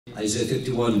Isaiah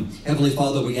 51, Heavenly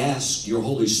Father, we ask your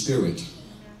Holy Spirit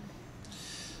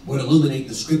would illuminate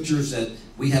the scriptures, that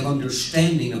we have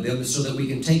understanding of them so that we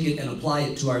can take it and apply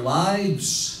it to our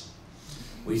lives.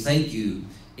 We thank you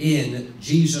in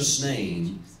Jesus'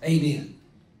 name. Amen.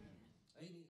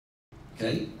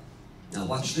 Okay, now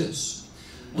watch this.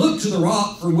 Look to the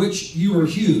rock from which you were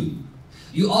hewn.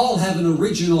 You all have an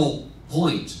original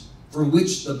point from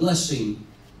which the blessing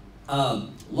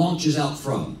launches out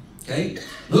from. Okay?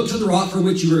 Look to the rock from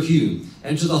which you were hewn,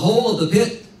 and to the hole of the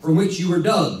pit from which you were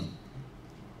dug.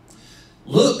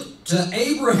 Look to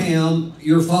Abraham,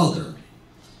 your father,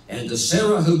 and to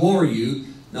Sarah who bore you.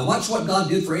 Now watch what God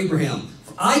did for Abraham.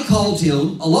 I called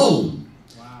him alone,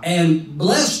 and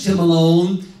blessed him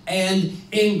alone, and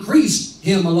increased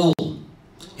him alone.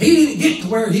 He didn't get to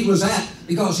where he was at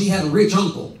because he had a rich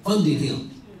uncle funding him.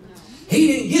 He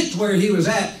didn't get to where he was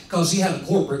at because he had a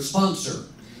corporate sponsor.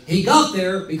 He got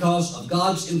there because of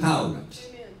God's empowerment.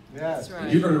 Yes. Right.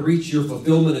 And you're going to reach your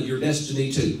fulfillment of your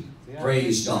destiny too. Yeah.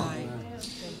 Praise God. Right.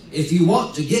 If you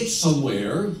want to get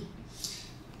somewhere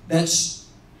that's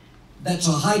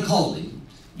a high calling,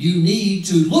 you need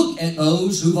to look at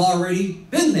those who've already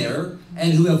been there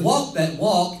and who have walked that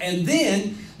walk, and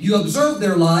then you observe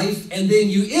their life, and then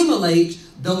you emulate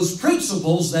those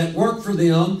principles that work for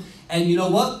them, and you know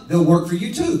what? They'll work for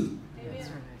you too. Amen.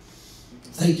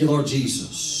 Thank you, Lord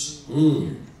Jesus.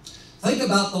 Think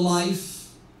about the life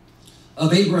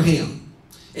of Abraham.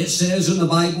 It says in the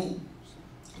Bible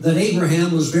that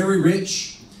Abraham was very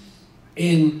rich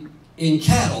in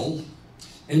cattle,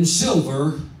 in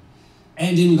silver,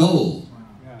 and in gold.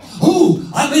 Ooh,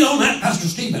 I've been on that, Pastor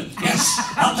Stephen. Yes,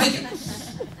 I'll take it.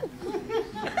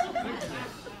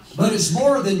 But it's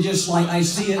more than just like, I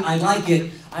see it, I like it.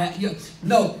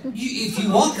 If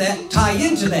you want that, tie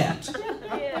into that.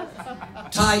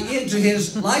 Tie into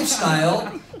his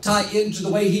lifestyle, tie into the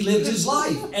way he lived his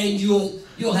life, and you'll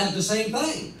have the same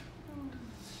thing.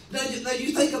 Now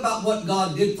you think about what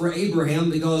God did for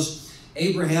Abraham, because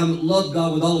Abraham loved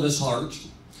God with all of his heart.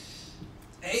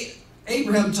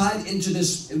 Abraham tied into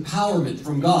this empowerment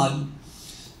from God,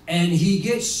 and he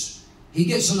gets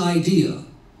an idea.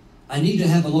 I need to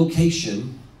have a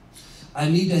location. I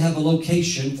need to have a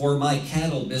location for my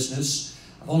cattle business.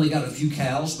 I've only got a few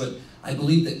cows, but I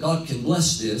believe that God can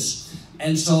bless this.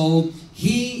 And so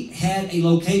he had a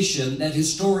location that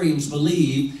historians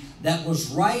believe that was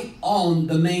right on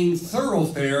the main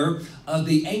thoroughfare of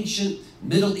the ancient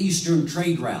Middle Eastern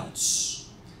trade routes.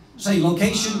 Say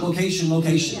location, location,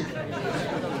 location.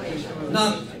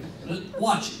 Now,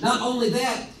 watch. Not only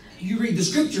that, you read the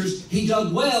scriptures, he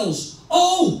dug wells.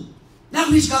 Oh! Now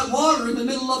he's got water in the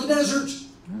middle of a desert.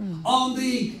 On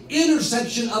the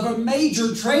intersection of a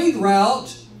major trade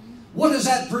route, what does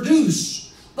that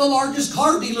produce? The largest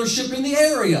car dealership in the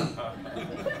area.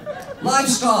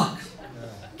 Livestock,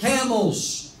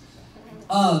 camels,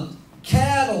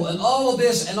 cattle, and all of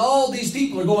this, and all these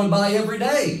people are going by every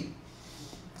day.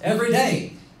 Every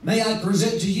day. May I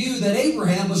present to you that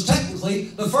Abraham was technically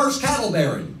the first cattle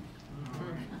baron.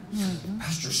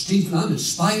 Pastor Stephen, I'm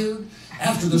inspired.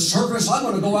 After the service, I'm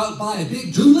going to go out and buy a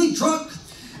big dually truck.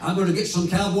 I'm going to get some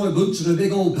cowboy boots and a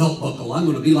big old belt buckle. I'm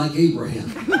going to be like Abraham.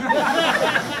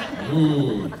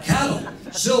 Cattle,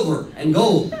 silver, and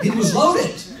gold. He was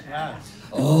loaded.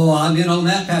 Oh, I'm in on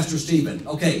that, Pastor Stephen.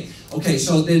 Okay,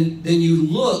 so then you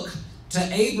look to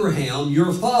Abraham,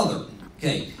 your father.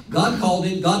 Okay, God called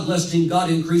him, God blessed him, God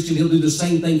increased him. He'll do the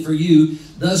same thing for you.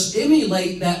 Thus,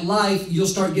 emulate that life, you'll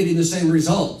start getting the same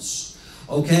results.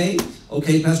 Okay,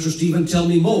 Pastor Stephen, tell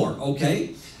me more.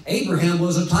 Okay, Abraham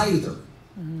was a tither.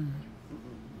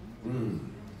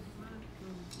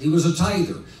 He was a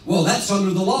tither. Well, that's under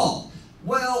the law.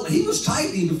 Well, he was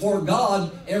tithing before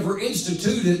God ever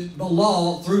instituted the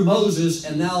law through Moses,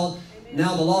 and now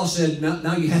the law said,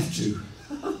 now you have to.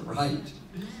 Right?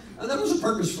 And there was a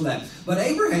purpose for that. But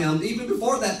Abraham, even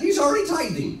before that, he's already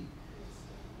tithing.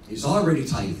 He's already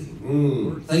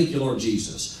tithing. Thank you, Lord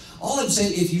Jesus. All I'm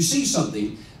saying, if you see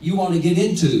something you want to get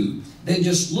into, then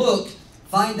just look,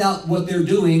 find out what they're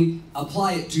doing,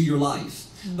 apply it to your life.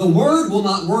 The word will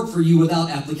not work for you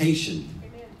without application.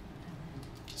 Amen.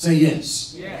 Say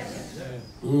yes. Yes.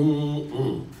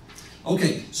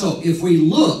 Okay, so if we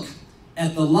look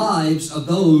at the lives of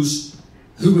those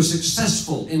who were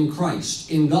successful in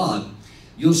Christ, in God,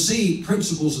 you'll see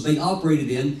principles that they operated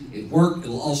in. It worked. It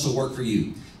will also work for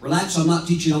you. Relax, I'm not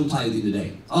teaching on tithing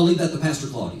today. I'll leave that to Pastor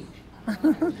Claudia.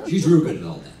 She's real good at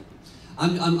all that.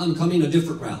 I'm coming a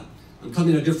different route. I'm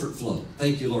coming a different flow.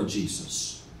 Thank you, Lord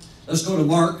Jesus. Let's go to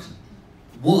Mark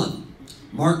 1.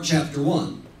 Mark chapter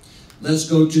 1. Let's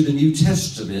go to the New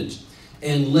Testament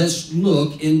and let's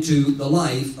look into the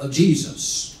life of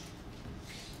Jesus.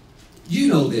 You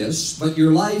know this, but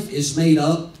your life is made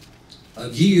up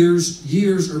of years.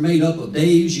 Years are made up of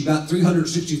days. You've got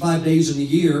 365 days in a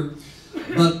year.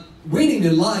 But winning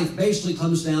in life basically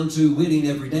comes down to winning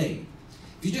every day.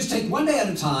 If you just take one day at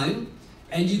a time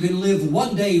and you can live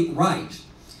one day right,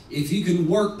 if you can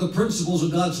work the principles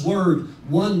of God's Word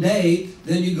one day,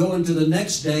 then you go into the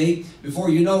next day. Before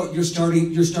you know it, you're starting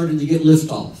to get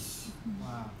liftoff.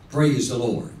 Wow. Praise the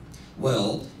Lord.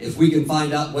 Well, if we can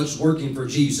find out what's working for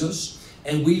Jesus,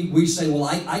 and we say, well,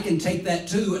 I can take that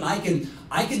too, and I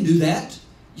can do that,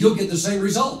 you'll get the same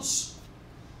results.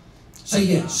 Say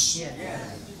yes.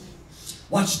 Yes.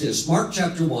 Watch this. Mark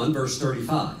chapter 1, verse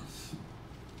 35.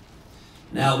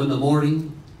 Now in the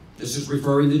morning, this is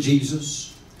referring to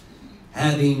Jesus,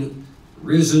 having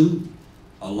risen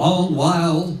a long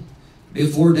while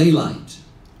before daylight.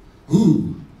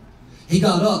 He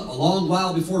got up a long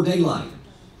while before daylight.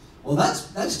 Well,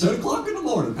 that's 10 o'clock in the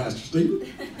morning, Pastor Stephen.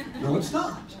 No, it's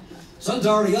not. Sun's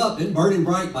already up and burning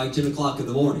bright by 10 o'clock in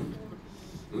the morning.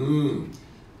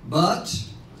 But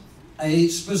a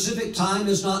specific time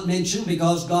is not mentioned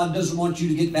because God doesn't want you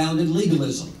to get bound in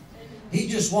legalism. He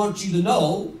just wants you to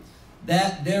know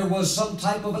that there was some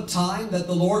type of a time that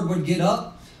the Lord would get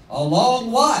up a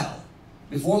long while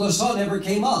before the sun ever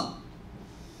came up.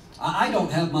 I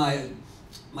don't have my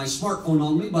smartphone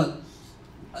on me, but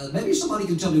maybe somebody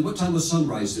can tell me what time was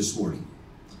sunrise this morning.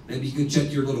 Maybe you can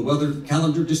check your little weather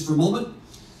calendar just for a moment.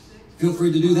 Feel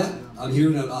free to do that. I'm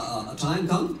hearing a time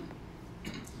come.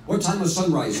 What time was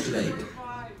sunrise today?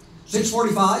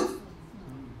 6:45?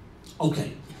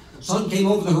 Okay. Sun came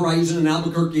over the horizon in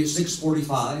Albuquerque at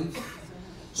 6:45.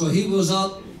 So he was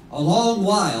up a long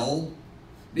while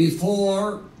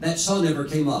before that sun ever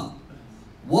came up.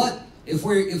 What, if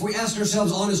we ask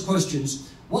ourselves honest questions,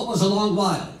 what was a long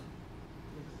while?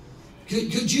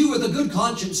 Could you with a good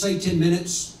conscience say 10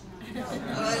 minutes?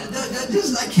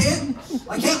 I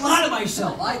can't lie to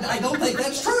myself. I don't think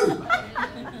that's true.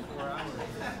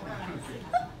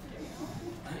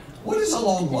 What is a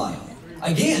long while?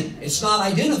 Again, it's not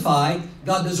identified.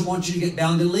 God doesn't want you to get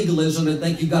bound in legalism and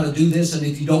think you've got to do this, and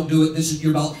if you don't do it, this is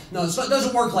your fault. No, it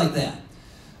doesn't work like that.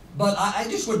 But I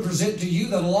just would present to you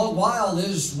that a long while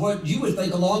is what you would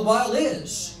think a long while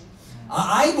is.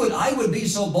 I would be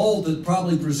so bold to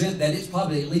probably present that it's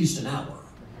probably at least an hour.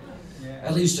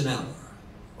 At least an hour.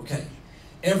 Okay.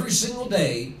 Every single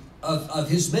day of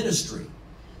his ministry,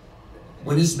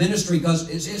 when his ministry, because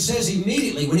it says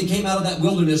immediately when he came out of that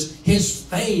wilderness, his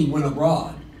fame went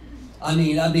abroad. I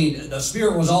mean, the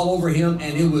Spirit was all over him,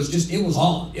 and it was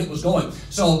on. It was going.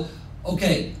 So,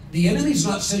 okay, the enemy's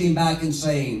not sitting back and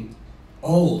saying,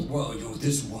 oh, well,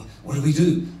 what do we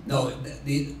do? No,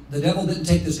 the devil didn't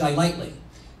take this guy lightly.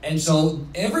 And so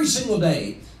every single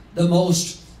day, the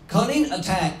most cunning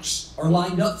attacks are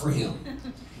lined up for him.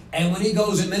 And when he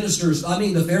goes and ministers,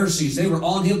 the Pharisees, they were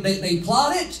on him. They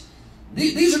plot it.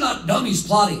 These are not dummies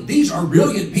plotting. These are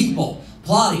brilliant people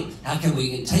plotting. How can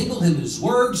we entangle him in his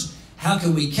words? How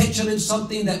can we catch him in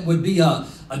something that would be a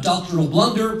doctrinal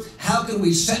blunder? How can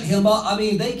we set him up?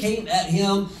 They came at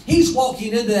him. He's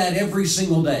walking into that every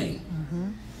single day.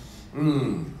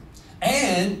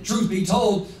 And, truth be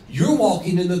told, you're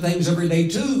walking into things every day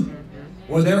too,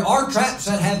 where there are traps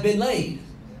that have been laid.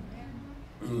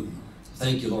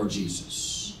 Thank you, Lord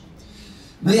Jesus.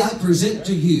 May I present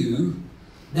to you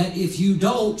that if you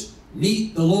don't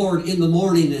meet the Lord in the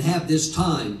morning and have this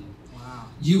time,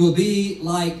 you will be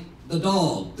like the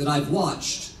dog that I've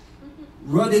watched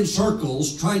run in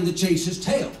circles trying to chase his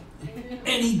tail.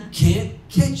 And he can't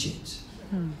catch it.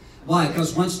 Why?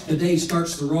 Because once the day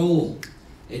starts to roll,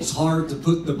 it's hard to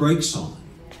put the brakes on.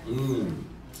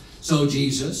 So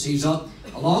Jesus, he's up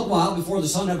a long while before the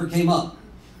sun ever came up.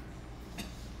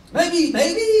 Maybe he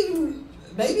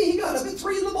got up at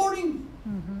 3 in the morning.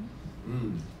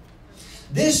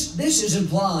 This is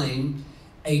implying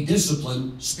a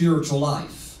disciplined spiritual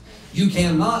life. You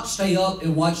cannot stay up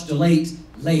and watch the late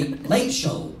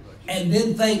show and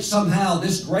then think somehow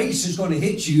this grace is going to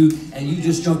hit you and you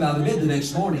just jump out of bed the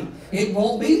next morning. It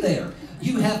won't be there.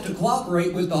 You have to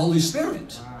cooperate with the Holy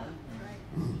Spirit.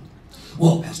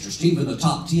 Well, Pastor Stephen, the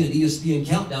top 10 ESPN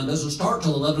countdown doesn't start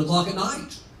till 11 o'clock at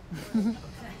night.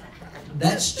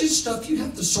 That's just stuff you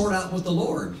have to sort out with the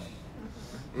Lord.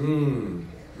 Oh,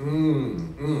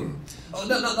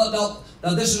 no.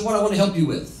 Now, this is what I want to help you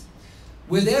with.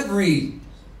 With every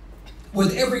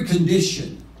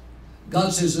condition,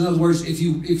 God says, in other words, if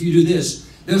you do this,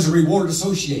 there's a reward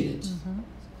associated.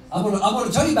 I'm going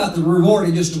to tell you about the reward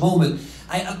in just a moment.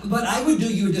 But I would do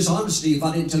you a dishonesty if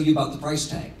I didn't tell you about the price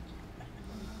tag.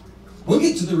 We'll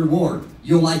get to the reward.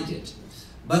 You'll like it.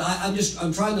 But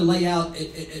I'm trying to lay out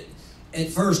at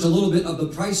first a little bit of the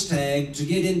price tag to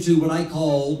get into what I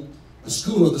call the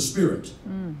school of the Spirit.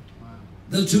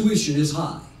 The tuition is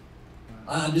high.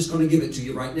 I'm just going to give it to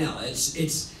you right now.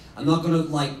 I'm not going to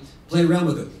like play around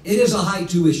with it. It is a high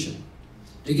tuition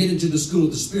to get into the school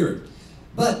of the Spirit.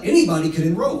 But anybody can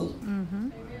enroll.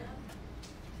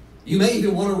 You may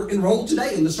even want to enroll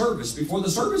today in the service before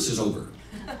the service is over.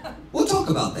 We'll talk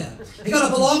about that. He got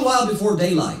up a long while before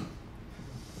daylight.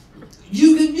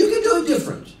 You can do it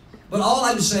different. But all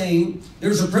I'm saying,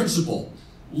 there's a principle.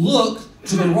 Look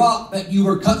to the rock that you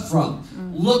were cut from.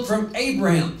 Look from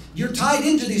Abraham. You're tied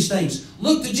into these things.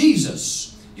 Look to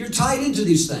Jesus. You're tied into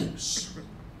these things.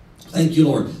 Thank you,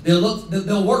 Lord.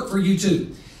 They'll work for you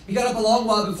too. He got up a long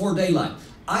while before daylight.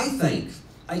 I think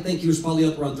he was probably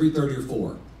up around 3:30 or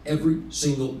 4 every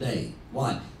single day.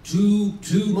 Why? Too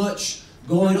much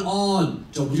going on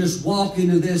to just walk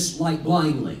into this like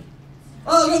blindly.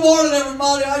 Oh, good morning,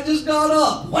 everybody. I just got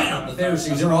up. Wham! The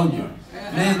Pharisees, they're on you.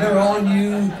 Man, they're on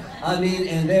you. I mean,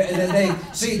 and they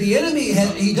see, the enemy,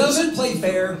 he doesn't play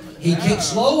fair. He kicks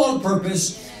slow on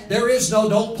purpose. There is no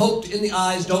don't poke in the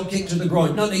eyes, don't kick to the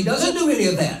groin. No, he doesn't do any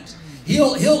of that.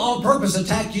 He'll on purpose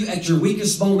attack you at your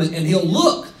weakest moment, and he'll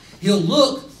look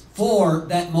for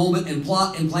that moment and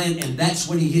plot and plan, and that's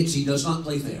when he hits. He does not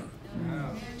play fair.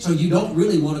 So you don't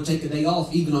really want to take a day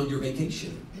off even on your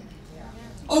vacation.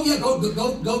 Oh yeah, go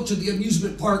to the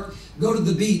amusement park, go to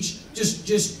the beach,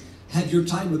 just have your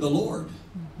time with the Lord.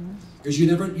 Because you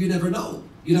never know.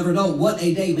 You never know what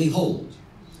a day may hold.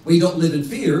 We don't live in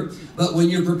fear, but when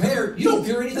you're prepared, you don't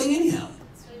fear anything anyhow.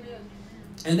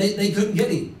 And they couldn't get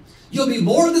him. You'll be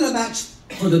more than a match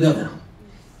for the devil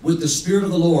with the Spirit of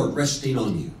the Lord resting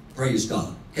on you. Praise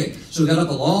God. Okay, so he got up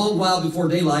a long while before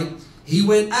daylight. He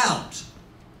went out.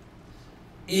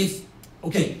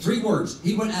 Okay, 3 words.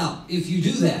 He went out. If you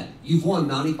do that, you've won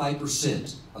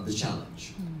 95% of the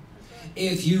challenge.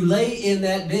 If you lay in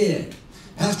that bed,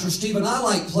 Pastor Stephen, I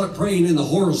like praying in the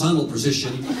horizontal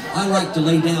position. I like to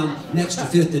lay down next to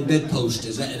 5th and bedpost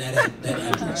is that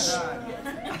address.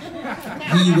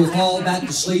 You will fall back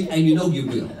to sleep, and you know you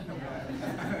will.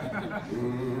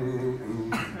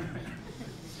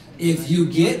 If you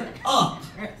get up,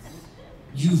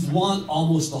 you've won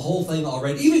almost the whole thing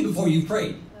already, even before you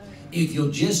prayed. If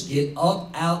you'll just get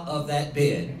up out of that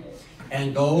bed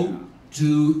and go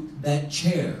to that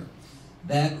chair,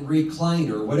 that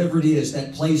recliner, whatever it is,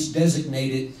 that place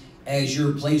designated as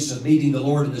your place of meeting the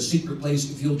Lord in the secret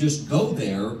place, if you'll just go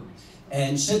there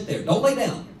and sit there. Don't lay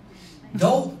down.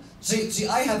 Don't, see,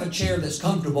 I have a chair that's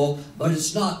comfortable, but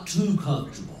it's not too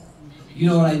comfortable. You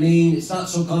know what I mean? It's not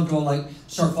so comfortable like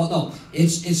start falling. No,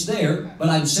 it's there, but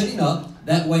I'm sitting up.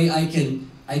 That way I can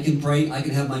pray, I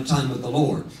can have my time with the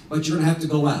Lord. But you're going to have to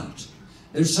go out.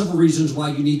 There's several reasons why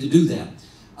you need to do that.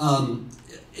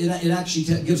 It actually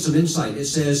gives some insight. It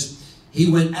says, he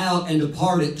went out and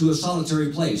departed to a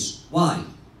solitary place. Why?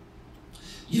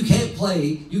 You can't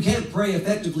pray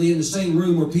effectively in the same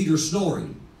room where Peter's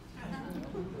snoring.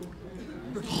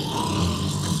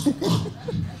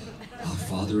 Our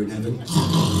Father in heaven.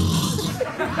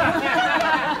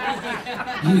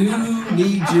 You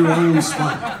need your own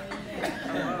spot.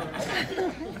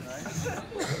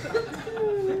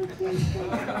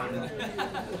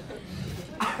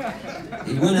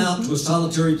 He went out to a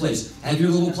solitary place. Have your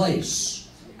little place.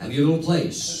 Have your little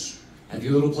place. Have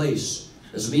your little place.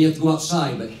 Doesn't mean you have to go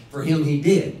outside, but for him he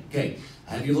did. Okay.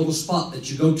 Have your little spot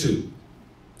that you go to.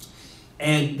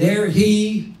 And there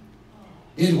he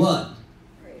did what?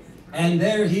 And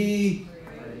there he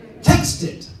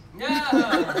texted. Oh,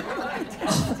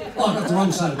 I got the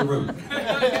wrong side of the room.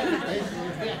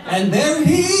 And there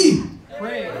he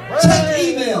checked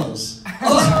emails.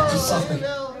 Oh, sorry.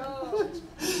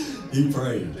 He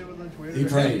prayed. He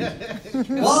prayed.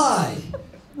 Why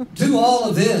do all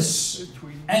of this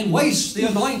and waste the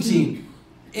anointing?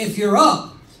 If you're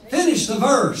up, finish the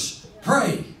verse.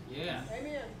 Pray. Yeah.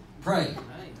 Pray.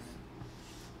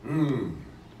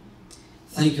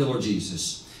 Thank you, Lord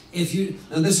Jesus.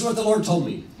 Now this is what the Lord told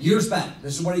me years back.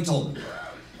 This is what he told me.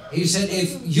 He said,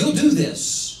 if you'll do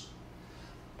this,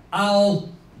 I'll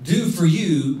do for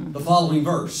you the following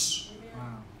verse.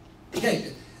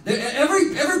 Okay.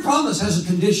 Every promise has a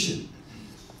condition.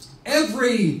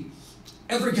 Every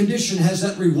condition has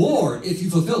that reward if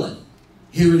you fulfill it.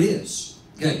 Here it is.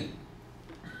 Okay.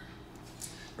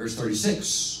 Verse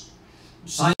 36.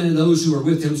 Simon and those who were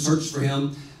with him searched for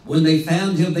him. When they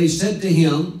found him, they said to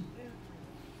him,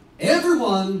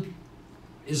 everyone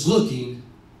is looking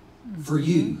for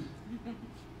you.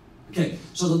 Okay,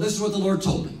 so this is what the Lord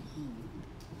told me.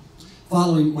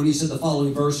 when he said the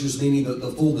following verse, he was meaning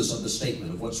the fullness of the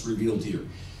statement of what's revealed here.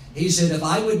 He said, if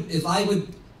I would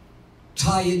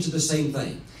tie into the same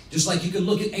thing, just like you can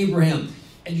look at Abraham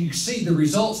and you see the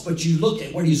results, but you look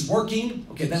at what he's working,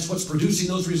 okay, that's what's producing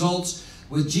those results.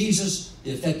 With Jesus,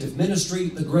 the effective ministry,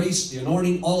 the grace, the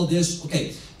anointing, all of this,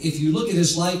 okay, if you look at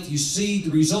his life, you see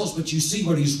the results, but you see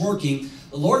what he's working.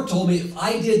 The Lord told me, if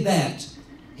I did that,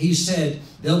 he said,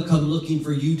 they'll come looking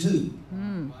for you too.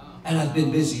 And I've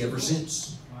been busy ever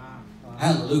since.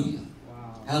 Hallelujah.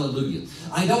 Hallelujah.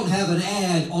 I don't have an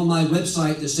ad on my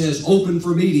website that says, open for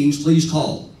meetings, please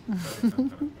call.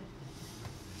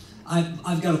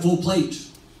 I've got a full plate.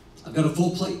 I've got a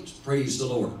full plate. Praise the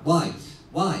Lord. Why?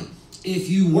 Why? If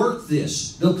you work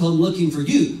this, they'll come looking for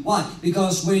you. Why?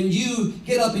 Because when you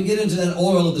get up and get into that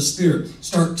oil of the Spirit,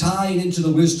 start tying into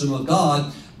the wisdom of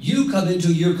God, you come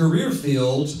into your career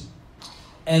field,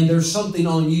 and there's something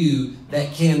on you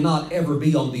that cannot ever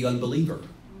be on the unbeliever.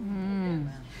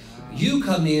 You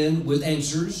come in with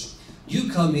answers.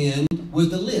 You come in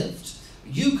with the lift.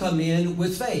 You come in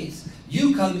with faith.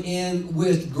 You come in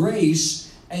with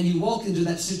grace, and you walk into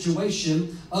that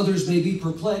situation. Others may be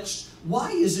perplexed.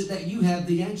 Why is it that you have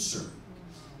the answer?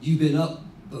 You've been up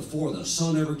before the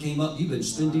sun ever came up. You've been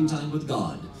spending time with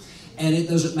God. And it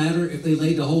doesn't matter if they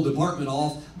laid the whole department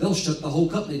off. They'll shut the whole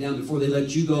company down before they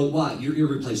let you go. Why? You're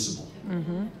irreplaceable.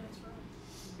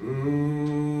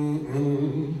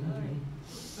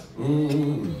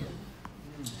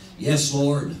 Yes,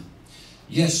 Lord.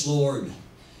 Yes, Lord.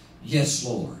 Yes,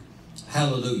 Lord.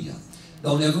 Hallelujah.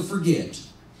 Don't ever forget,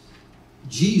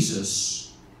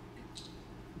 Jesus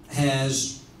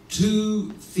has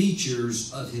two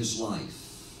features of his life.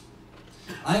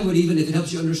 I would even, if it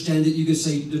helps you understand it, you could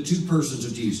say the two persons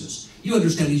of Jesus. You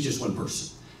understand he's just one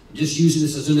person. I'm just using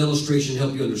this as an illustration to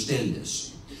help you understand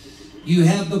this. You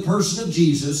have the person of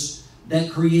Jesus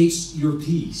that creates your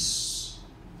peace,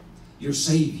 your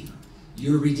Savior,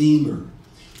 your Redeemer.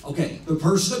 Okay, the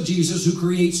person of Jesus who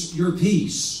creates your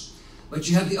peace. But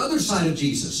you have the other side of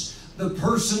Jesus, the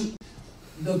person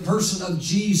of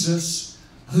Jesus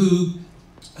who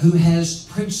has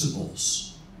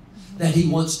principles that he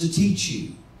wants to teach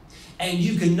you. And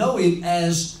you can know him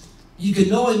as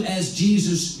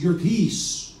Jesus, your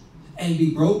peace, and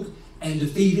be broke and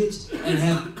defeated and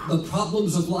have the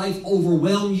problems of life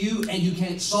overwhelm you and you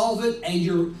can't solve it and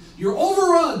you're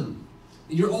overrun.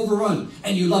 You're overrun.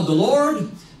 And you love the Lord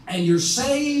and you're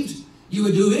saved. You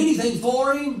would do anything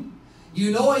for him.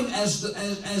 You know him as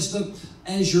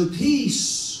your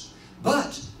peace.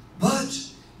 But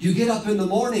you get up in the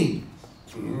morning.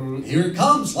 Here it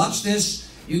comes. Watch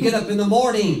this. You get up in the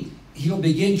morning. He'll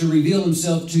begin to reveal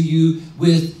himself to you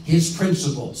with his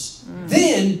principles.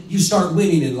 Then you start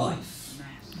winning in life.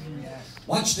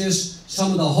 Watch this.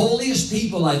 Some of the holiest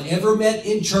people I've ever met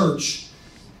in church.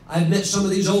 I've met some of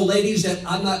these old ladies that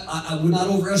I would not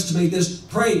overestimate this,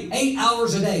 pray 8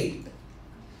 hours a day.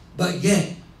 But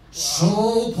yet,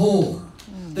 so poor.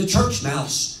 The church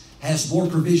mouse has more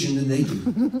provision than they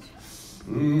do.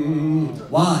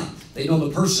 Why? They know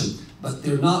the person, but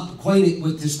they're not acquainted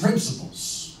with his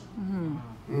principles.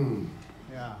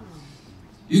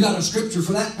 You got a scripture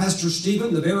for that, Pastor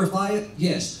Stephen, to verify it?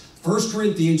 Yes. 1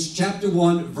 Corinthians chapter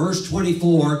 1, verse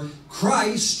 24.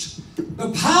 Christ,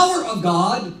 the power of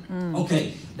God.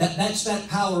 Okay, that's that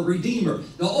power, Redeemer.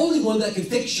 The only one that can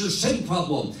fix your sin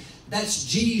problem. That's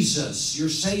Jesus, your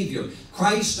Savior.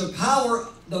 Christ, the power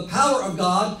of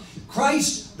God.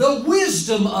 Christ, the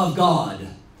wisdom of God.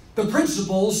 The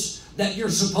principles that you're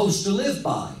supposed to live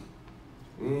by.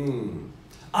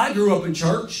 I grew up in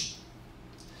church,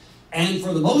 and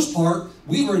for the most part,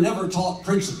 we were never taught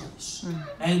principles.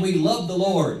 And we loved the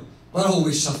Lord, but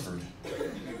always suffered.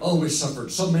 Always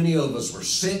suffered. So many of us were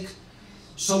sick.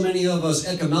 So many of us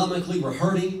economically were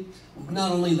hurting.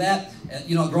 Not only that,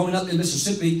 growing up in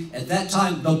Mississippi, at that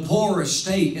time, the poorest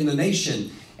state in the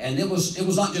nation. And it was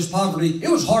not just poverty, it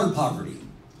was hard poverty.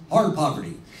 Hard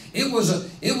poverty. It was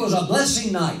a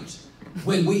blessing night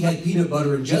when we had peanut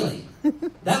butter and jelly.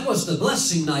 That was the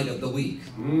blessing night of the week.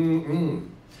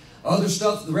 Other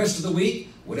stuff, the rest of the week,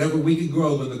 whatever we could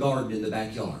grow in the garden in the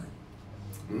backyard.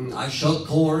 I shucked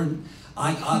corn.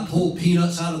 I pulled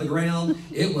peanuts out of the ground.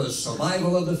 It was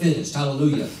survival of the fittest.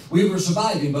 Hallelujah. We were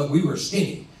surviving, but we were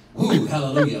skinny. Woo,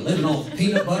 hallelujah. Living on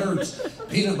peanut butter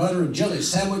and jelly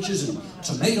sandwiches and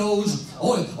tomatoes.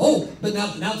 But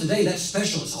now today that's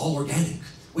special. It's all organic.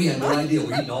 We had no idea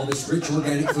we're eating all this rich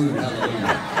organic food.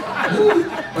 Hallelujah. Woo.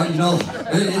 But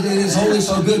it is only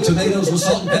so good. Tomatoes with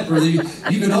salt and pepper. You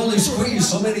can only squeeze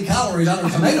so many calories out of a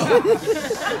tomato.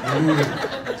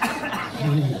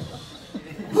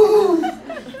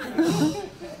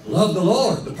 of the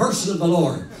Lord, the person of the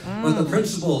Lord. But the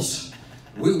principles,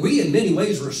 we in many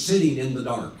ways were sitting in the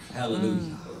dark.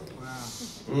 Hallelujah.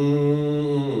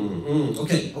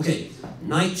 Okay.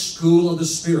 Night school of the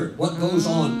Spirit. What goes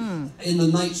on in the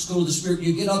night school of the Spirit?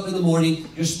 You get up in the morning,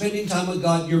 you're spending time with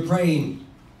God, you're praying.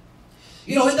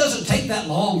 You know, it doesn't take that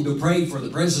long to pray for the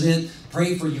president,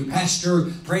 pray for your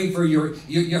pastor, pray for your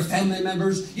family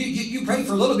members. You pray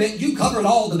for a little bit, you covered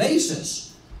all the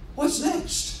bases. What's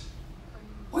next?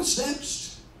 What's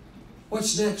next?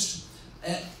 What's next?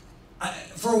 There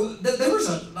was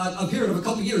a period of a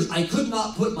couple of years, I could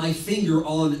not put my finger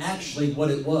on actually what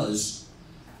it was.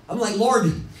 I'm like,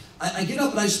 Lord, I get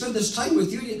up and I spend this time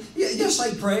with you. Yes,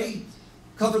 I pray,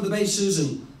 cover the bases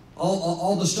and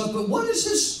all the stuff, but what is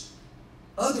this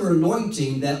other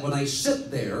anointing that when I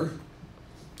sit there,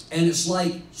 and it's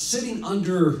like sitting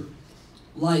under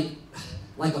like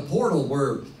a portal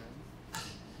where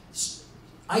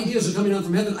ideas are coming down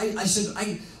from heaven. I said,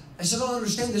 I don't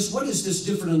understand this. What is this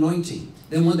different anointing?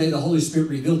 Then one day the Holy Spirit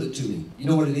revealed it to me. You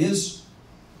know what it is?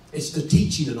 It's the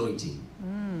teaching anointing.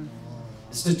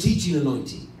 It's the teaching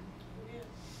anointing.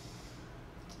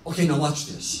 Okay, now watch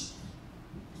this.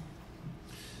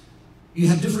 You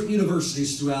have different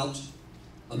universities throughout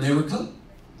America.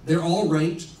 They're all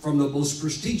ranked from the most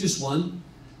prestigious one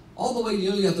all the way,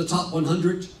 you have the top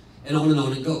 100 and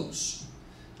on it goes.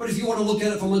 But if you want to look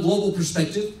at it from a global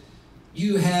perspective,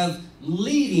 you have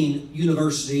leading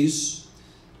universities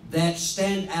that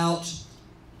stand out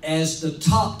as the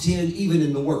top 10 even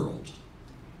in the world.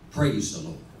 Praise the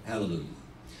Lord. Hallelujah.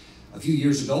 A few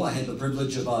years ago, I had the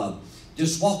privilege of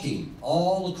just walking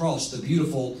all across the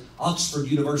beautiful Oxford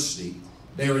University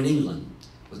there in England,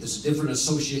 with this different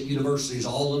associate universities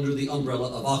all under the umbrella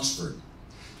of Oxford.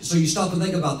 So you stop and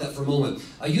think about that for a moment.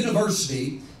 A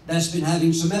university that's been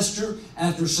having semester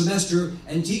after semester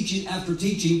and teaching after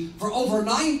teaching for over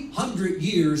 900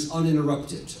 years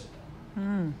uninterrupted.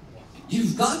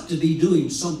 You've got to be doing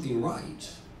something right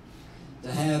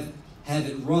to have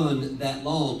it run that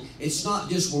long. It's not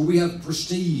just where we have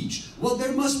prestige. Well,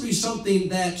 there must be something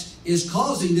that is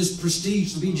causing this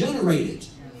prestige to be generated.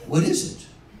 What is it?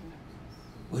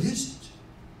 What is it?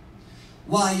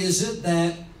 Why is it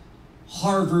that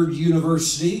Harvard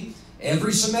University,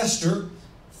 every semester,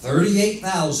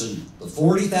 38,000 to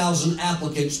 40,000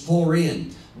 applicants pour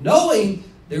in, knowing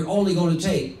they're only going to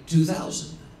take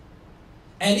 2,000?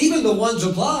 And even the ones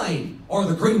applying are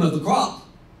the cream of the crop.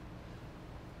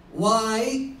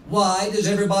 Why does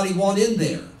everybody want in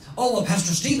there? Oh, well,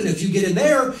 Pastor Stephen, if you get in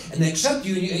there and they accept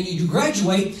you and you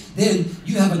graduate, then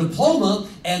you have a diploma,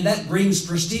 and that brings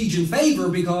prestige and favor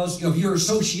because of your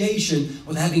association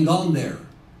with having gone there.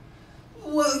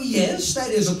 Well, yes, that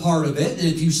is a part of it. And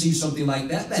if you see something like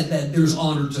that there's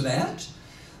honor to that.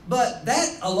 But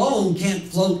that alone can't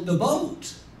float the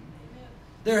boat.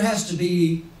 There has to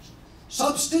be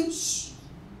substance.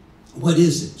 What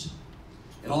is it?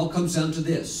 It all comes down to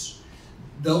this.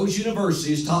 Those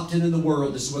universities, top 10 in the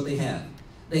world, this is what they have.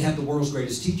 They have the world's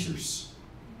greatest teachers.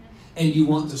 And you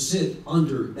want to sit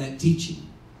under that teaching.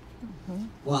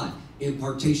 Why?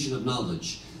 Impartation of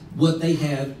knowledge. What they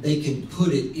have, they can put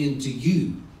it into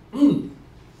you. And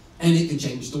it can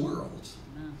change the world.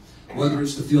 Whether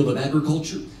it's the field of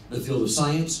agriculture, the field of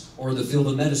science, or the field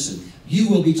of medicine, you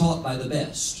will be taught by the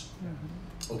best.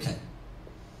 Okay.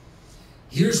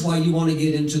 Here's why you want to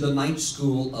get into the night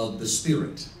school of the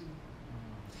Spirit.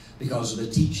 Because of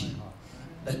the teaching.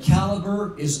 The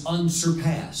caliber is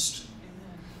unsurpassed.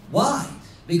 Why?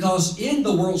 Because in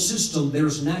the world system,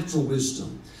 there's natural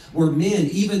wisdom. Where men,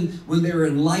 even when they're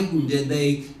enlightened and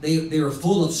they're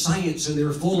full of science and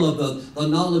they're full of the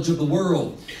knowledge of the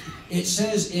world, it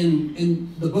says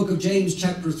in the book of James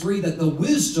chapter 3 that the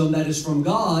wisdom that is from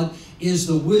God is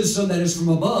the wisdom that is from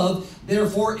above.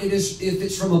 Therefore, if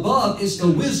it's from above, it's the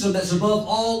wisdom that's above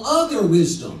all other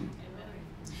wisdom.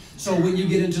 So when you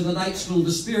get into the night school of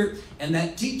the Spirit and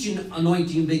that teaching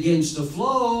anointing begins to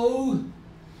flow,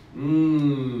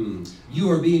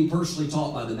 you are being personally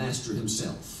taught by the Master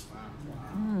himself.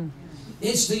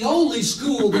 It's the only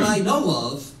school that I know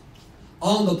of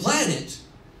on the planet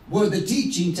where the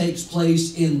teaching takes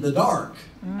place in the dark.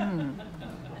 Can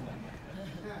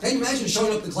you imagine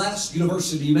showing up to class,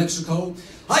 University of New Mexico?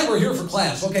 Hi, we're here for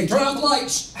class. Okay, turn out the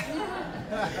lights.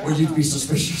 Or you'd be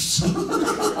suspicious.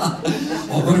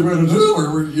 Well, what are we going to do?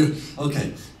 Or you?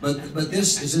 Okay, but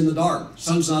this is in the dark.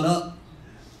 Sun's not up.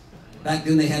 Back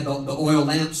then they had the oil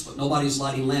lamps, but nobody's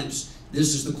lighting lamps.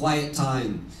 This is the quiet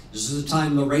time. This is the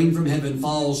time the rain from heaven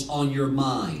falls on your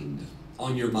mind.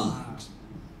 On your mind.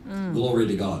 Glory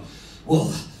to God.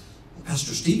 Well,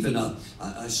 Pastor Stephen,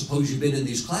 I suppose you've been in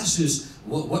these classes.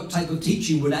 What type of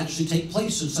teaching would actually take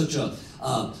place in such a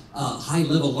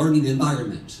high-level learning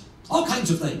environment? All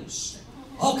kinds of things.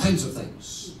 All kinds of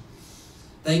things.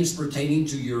 Things pertaining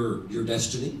to your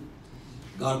destiny.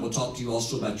 God will talk to you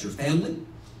also about your family.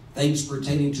 Things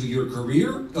pertaining to your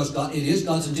career, because it is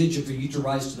God's intention for you to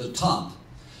rise to the top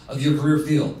of your career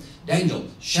field. Daniel,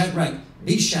 Shadrach,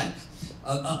 Meshach,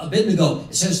 Abednego,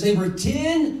 it says they were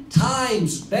 10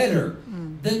 times better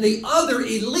than the other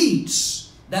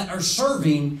elites that are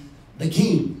serving the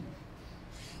king.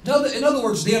 In other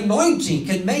words, the anointing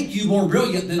can make you more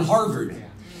brilliant than Harvard.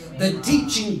 The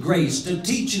teaching grace, the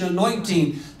teaching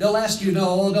anointing, they'll ask you, no,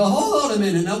 hold on a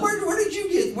minute. Now, where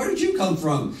did you come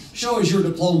from? Show us your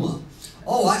diploma.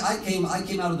 Oh, I came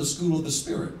out of the school of the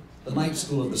Spirit, the night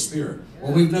school of the Spirit.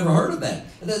 Well, we've never heard of that.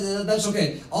 That's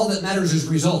okay. All that matters is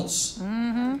results.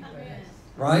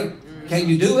 Right? Can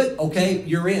you do it? Okay,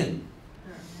 you're in.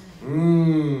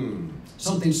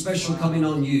 Something special coming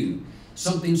on you.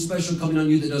 Something special coming on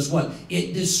you that does what?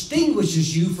 It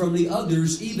distinguishes you from the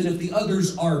others, even if the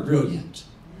others are brilliant.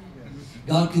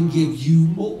 God can give you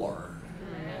more.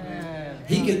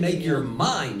 He can make your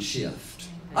mind shift.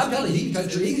 I'm telling you, he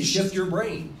can shift your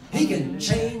brain. He can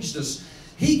change this.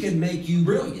 He can make you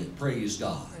brilliant. Praise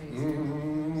God.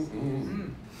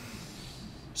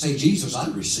 Say, Jesus, I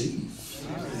receive.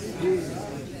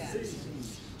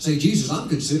 Say, Jesus, I'm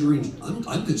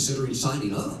considering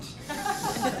signing up.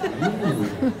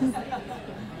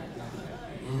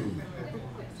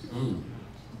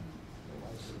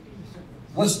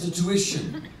 What's the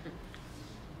tuition?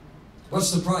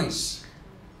 What's the price?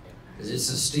 It's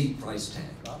a steep price tag.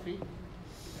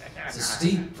 It's a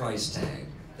steep price tag.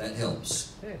 That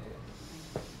helps.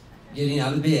 Getting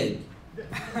out of bed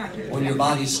when your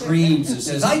body screams and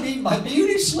says, I need my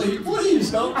beauty sleep.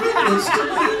 Please don't do this to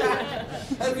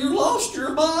me. Have you lost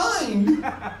your mind?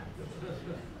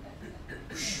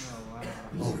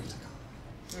 Glory to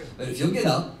God. But if you'll get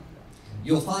up,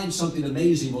 you'll find something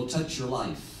amazing will touch your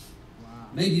life.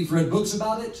 Maybe you've read books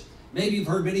about it. Maybe you've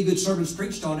heard many good sermons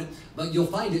preached on it. But you'll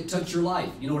find it touch your life.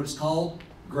 You know what it's called?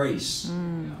 Grace.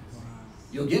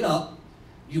 You'll get up.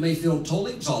 You may feel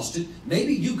totally exhausted.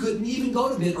 Maybe you couldn't even go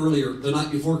to bed earlier the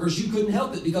night before because you couldn't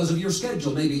help it because of your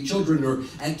schedule. Maybe children or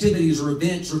activities or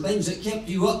events or things that kept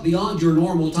you up beyond your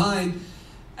normal time.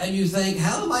 And you think,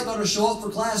 how am I going to show up for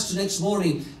class the next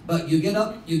morning? But you get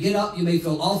up, you may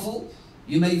feel awful.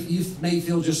 You may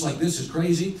feel just like this is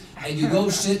crazy. And you go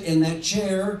sit in that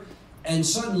chair and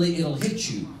suddenly it'll hit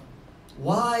you.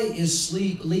 Why is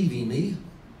sleep leaving me?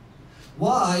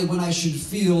 Why, when I should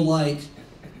feel like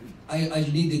I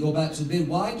need to go back to bed,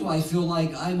 why do I feel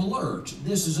like I'm alert?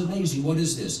 This is amazing. What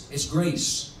is this? It's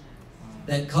grace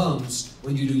that comes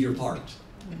when you do your part.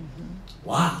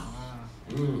 Wow.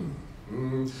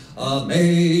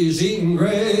 Amazing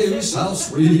grace, how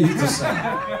sweet the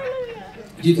sound.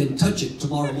 You can touch it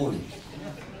tomorrow morning.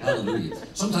 Hallelujah.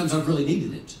 Sometimes I've really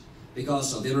needed it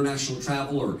because of international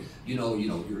travel or,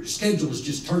 your schedule is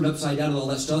just turned upside down and all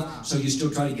that stuff. So you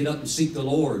still try to get up and seek the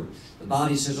Lord. The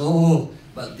body says, oh,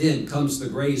 but then comes the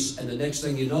grace, and the next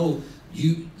thing you know,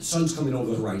 the sun's coming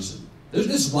over the horizon. This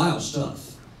is wild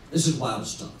stuff. This is wild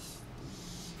stuff.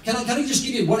 Can I just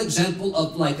give you one example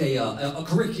of like a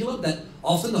curriculum that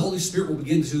often the Holy Spirit will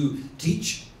begin to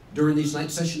teach during these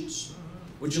night sessions?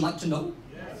 Would you like to know?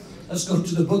 Yes. Let's go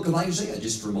to the book of Isaiah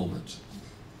just for a moment.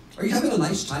 Are you having a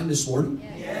nice time this morning?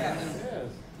 Yes.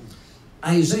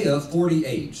 Isaiah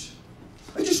 48.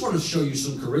 I just want to show you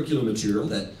some curriculum material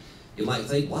that you might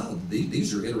think, wow,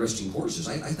 these are interesting courses.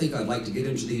 I think I'd like to get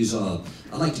into these. I'd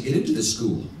like to get into this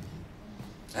school.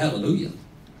 Hallelujah.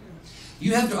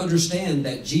 You have to understand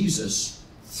that Jesus,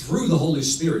 through the Holy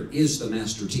Spirit, is the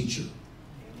master teacher.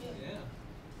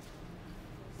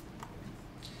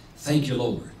 Thank you,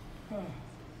 Lord.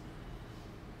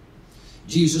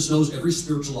 Jesus knows every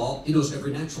spiritual law. He knows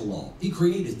every natural law. He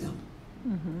created them.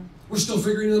 We're still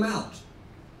figuring them out.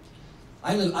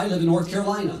 I live in North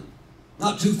Carolina,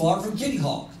 not too far from Kitty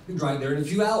Hawk. You can drive there in a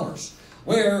few hours.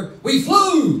 Where we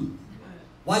flew.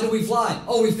 Why do we fly?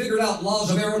 Oh, we figured out laws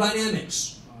of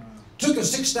aerodynamics. Took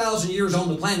us 6,000 years on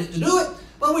the planet to do it,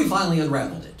 but we finally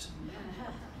unraveled it.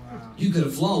 You could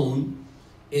have flown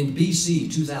in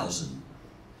BC 2000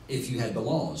 if you had the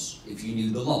laws, if you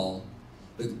knew the law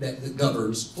that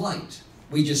governs flight.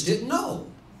 We just didn't know.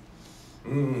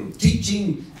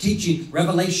 Teaching,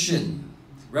 revelation.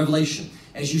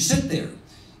 As you sit there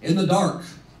in the dark,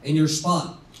 in your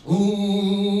spot,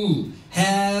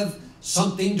 have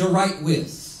something to write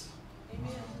with.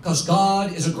 Because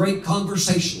God is a great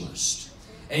conversationalist.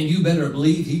 And you better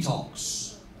believe He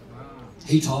talks.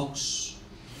 He talks.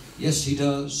 Yes, he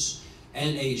does.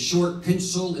 And a short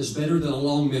pencil is better than a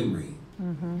long memory.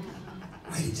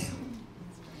 Write it down.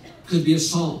 Could be a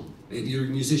song. Maybe you're a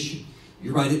musician.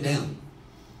 You write it down.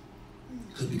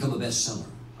 Could become a bestseller.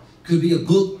 Could be a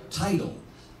book title,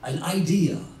 an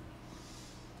idea.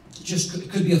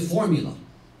 Could be a formula,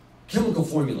 chemical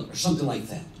formula, or something like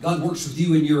that. God works with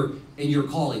you in your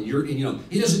calling.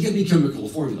 He doesn't give me chemical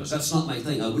formulas. That's not my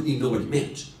thing. I wouldn't even know what it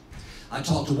meant. I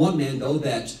talked to one man though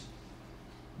that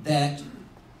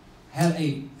had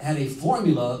a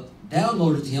formula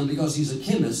downloaded to him because he's a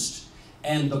chemist,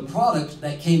 and the product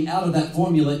that came out of that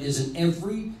formula is in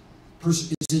every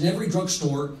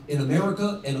drugstore in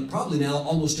America, and probably now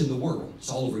almost in the world. It's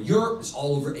all over Europe. It's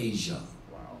all over Asia.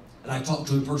 Wow. And I talked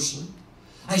to him personally.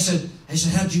 I said,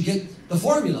 how did you get the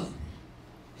formula?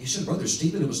 He said, Brother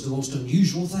Stephen, it was the most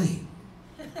unusual thing.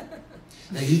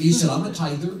 Now, he said, I'm a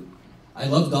tither. I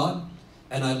love God,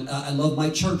 and I love my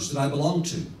church that I belong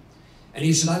to. And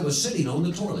he said, I was sitting on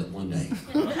the toilet one day.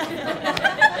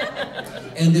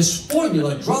 And this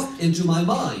formula dropped into my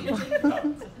mind.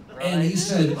 And he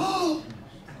said, oh,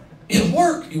 it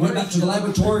worked. He went back to the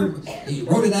laboratory, he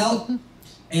wrote it out,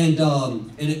 and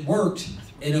it worked.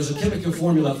 And it was a chemical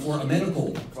formula for a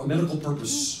medical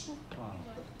purpose.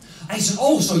 I said,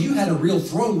 oh, so you had a real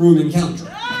throne room encounter.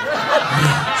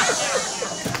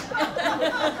 Yes.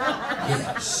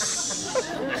 Yes.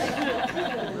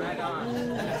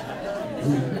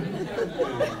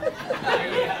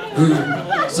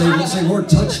 Say, Lord,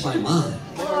 touch my mind.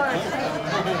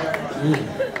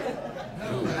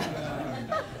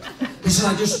 He said,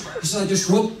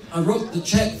 I wrote the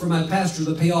check for my pastor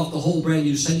to pay off the whole brand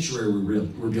new sanctuary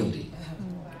we're building.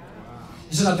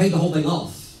 He said, I paid the whole thing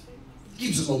off.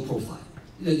 Keeps it low profile.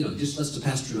 Just lets the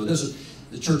pastor know.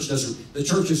 The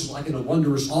church is like in a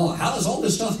wondrous awe. How is all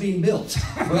this stuff being built?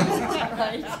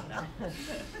 Right?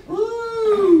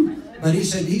 Woo! But he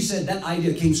said that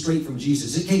idea came straight from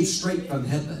Jesus. It came straight from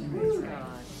heaven.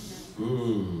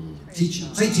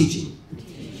 Teaching. Say teaching.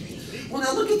 Well,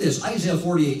 now look at this. Isaiah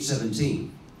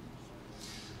 48:17.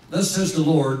 Thus says the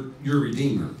Lord, your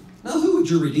Redeemer. Now, who would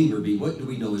your Redeemer be? What do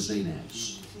we know his name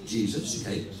as? Jesus,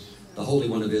 okay. The Holy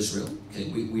One of Israel. Okay,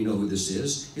 we know who this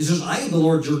is. He says, I am the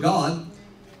Lord your God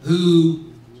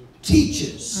who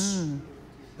teaches.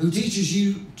 Who teaches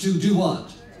you to do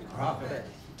what? Prophet.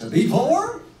 To be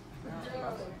poor?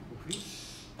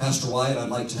 Pastor Wyatt, I'd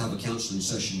like to have a counseling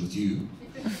session with you.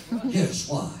 Yes,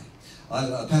 why?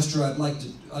 Pastor, I'd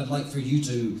like for you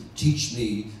to teach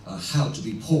me how to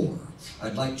be poor.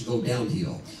 I'd like to go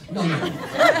downhill. No.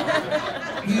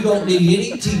 You don't need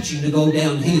any teaching to go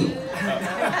downhill.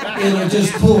 It'll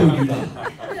just pull you down.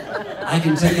 I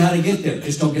can tell you how to get there.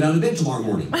 Just don't get out of bed tomorrow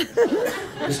morning.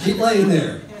 Just keep laying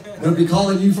there. They'll be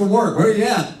calling you for work. Where are you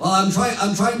at? Well, I'm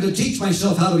trying to teach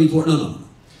myself how to be poor. No.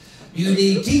 You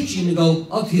need teaching to go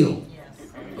uphill.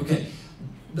 Okay.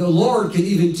 The Lord can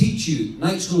even teach you,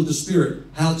 night school of the Spirit,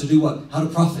 how to do what? How to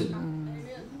profit.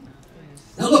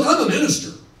 Now look, I'm a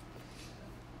minister.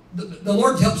 The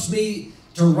Lord helps me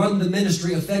to run the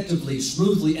ministry effectively,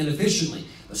 smoothly, and efficiently.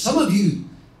 But some of you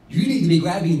need to be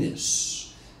grabbing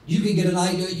this. You can get an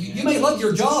idea. You may love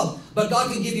your job, but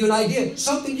God can give you an idea.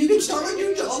 Something you can start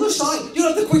on the side. You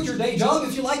don't have to quit your day job.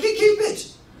 If you like it, keep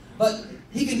it. But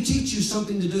He can teach you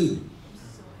something to do.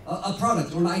 A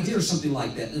product or an idea or something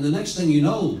like that. And the next thing you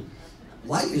know,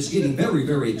 life is getting very,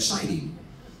 very exciting.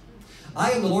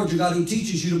 I am the Lord your God who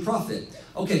teaches you to profit.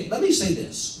 Okay, let me say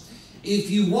this. If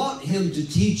you want Him to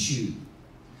teach you,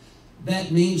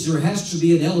 that means there has to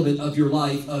be an element of your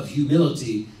life of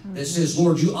humility that says,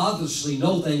 Lord, you obviously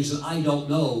know things that I don't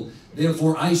know.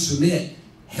 Therefore, I submit.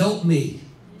 Help me.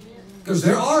 Because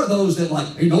there are those that like,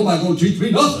 ain't nobody going to teach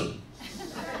me nothing.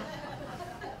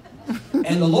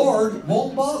 And the Lord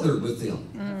won't bother with them.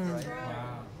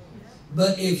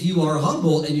 But if you are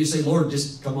humble and you say, Lord,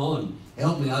 just come on,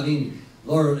 help me. I mean,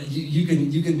 Lord, you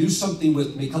can do something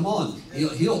with me. Come on.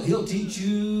 He'll teach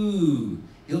you.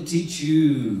 He'll teach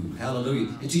you.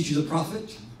 Hallelujah. He'll teach you the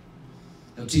prophet.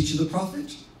 He'll teach you the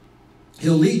prophet.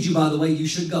 He'll lead you by the way you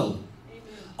should go.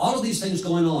 All of these things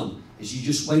going on is you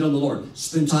just wait on the Lord.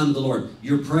 Spend time with the Lord.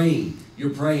 You're praying.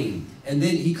 And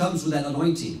then He comes with that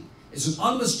anointing. It's an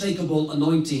unmistakable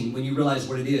anointing when you realize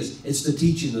what it is. It's the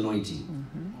teaching anointing.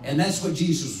 And that's what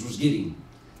Jesus was getting.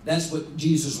 That's what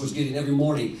Jesus was getting every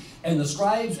morning. And the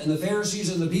scribes and the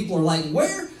Pharisees and the people are like,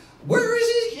 where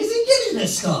is he getting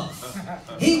this stuff?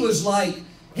 He was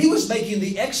making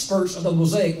the experts of the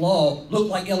Mosaic Law look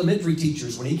like elementary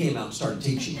teachers when He came out and started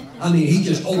teaching. I mean, He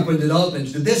just opened it up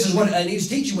and and He's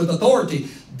teaching with authority.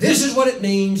 This is what it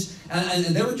means. And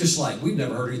they were just like, we've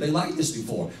never heard anything like this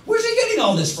before. Where's He getting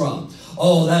all this from?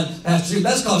 Oh, that's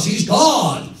because he's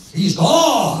God. He's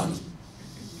God.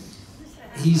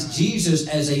 He's Jesus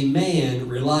as a man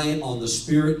relying on the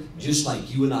Spirit just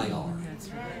like you and I are.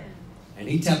 And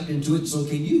he tapped into it, so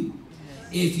can you.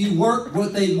 If you work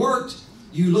what they worked,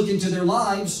 you look into their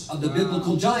lives of the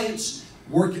biblical giants,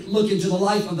 look into the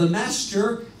life of the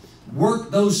master,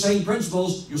 work those same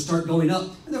principles, you'll start going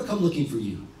up, and they'll come looking for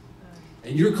you.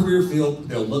 In your career field,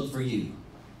 they'll look for you.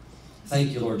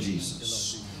 Thank you, Lord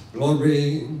Jesus.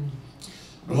 Glory,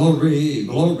 glory,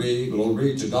 glory,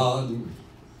 glory to God.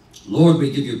 Lord, we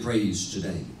give you praise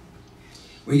today.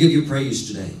 We give you praise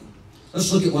today.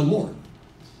 Let's look at one more.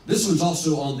 This one's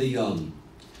also on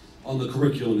the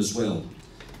curriculum as well.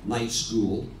 Night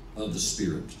School of the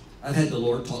Spirit. I've had the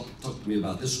Lord talk to me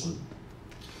about this one.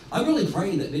 I'm really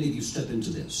praying that many of you step into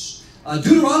this.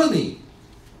 Deuteronomy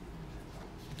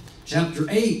chapter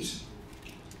 8.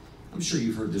 I'm sure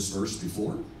you've heard this verse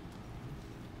before.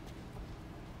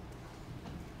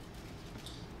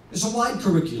 It's a wide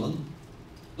curriculum.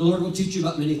 The Lord will teach you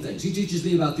about many things. He teaches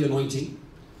me about the anointing,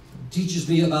 teaches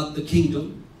me about the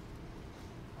kingdom,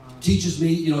 teaches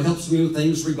me, helps me with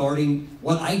things regarding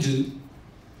what I do,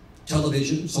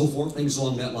 television, so forth, things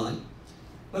along that line.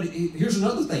 But here's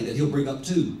another thing that he'll bring up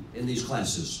too in these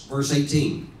classes. Verse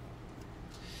 18.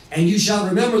 And you shall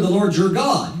remember the Lord your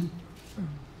God,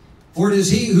 for it is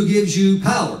he who gives you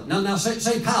power. Now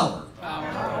say power.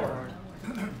 Power.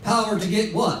 Power to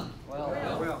get what?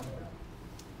 Well.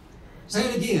 Say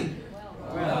it again.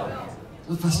 Well.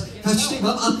 Pastor Steve,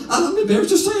 I'm embarrassed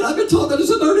to say it. I've been taught that it's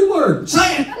a dirty word.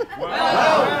 Say it.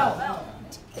 Well.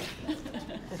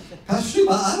 Pastor Steve,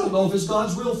 I don't know if it's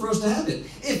God's will for us to have it.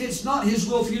 If it's not his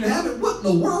will for you to have it, what in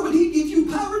the world would he give you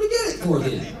power to get it for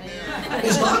then?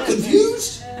 Is God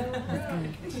confused?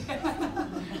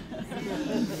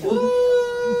 Woo!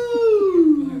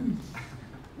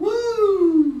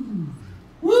 Woo!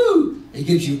 Woo! He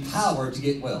gives you power to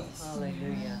get wealth.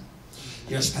 Hallelujah.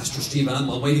 Yes, Pastor Stephen, I'm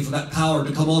waiting for that power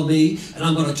to come on me, and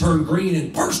I'm going to turn green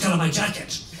and burst out of my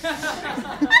jacket.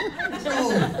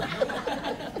 Oh.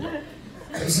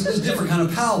 It's a different kind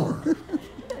of power.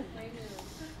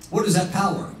 What is that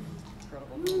power?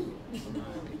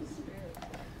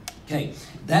 Okay,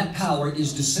 that power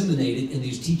is disseminated in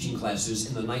these teaching classes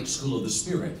in the Night School of the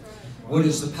Spirit. What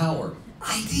is the power?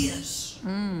 Ideas.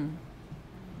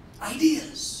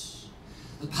 Ideas.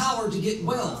 The power to get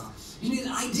wealth. You need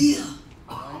an idea.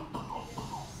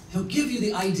 He'll give you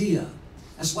the idea.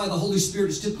 That's why the Holy Spirit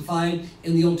is typified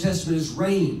in the Old Testament as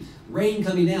rain. Rain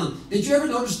coming down. Did you ever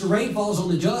notice the rain falls on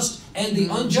the just and the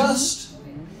unjust?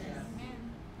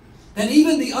 And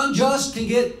even the unjust can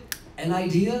get an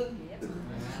idea.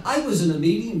 I was in a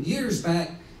meeting years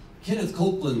back. Kenneth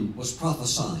Copeland was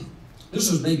prophesying.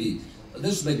 This was maybe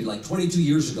like 22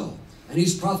 years ago. And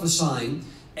he's prophesying,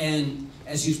 and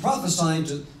as he's prophesying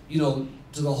to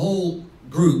the whole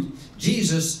group,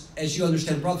 Jesus, as you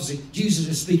understand prophecy, Jesus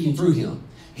is speaking through him.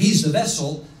 He's the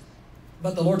vessel,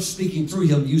 but the Lord's speaking through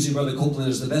him, using Brother Copeland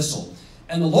as the vessel.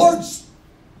 And the Lord's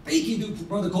speaking to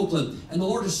Brother Copeland, and the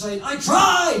Lord is saying, I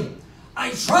tried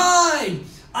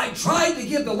to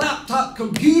give the laptop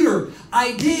computer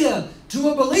idea to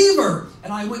a believer.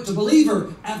 And I went to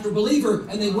believer after believer,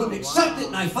 and they wouldn't accept it,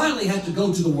 and I finally had to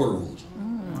go to the world.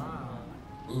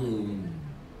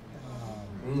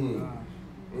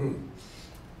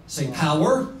 Say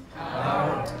power.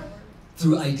 Power.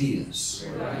 Through ideas.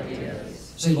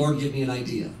 Say, Lord, give me an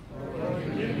idea.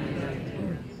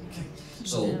 Okay.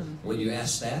 So when you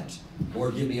ask that,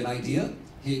 Lord, give me an idea,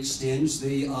 he extends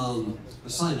the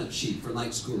sign-up sheet for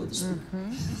Night School of the Spirit.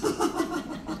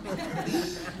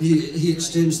 He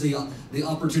extends the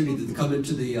opportunity to come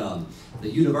into the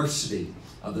University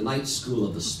of the Night School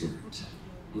of the Spirit.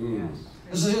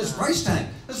 This is a price tag.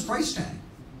 This is a price tag.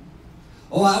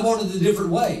 Oh, I want it a different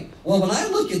way. Well, when I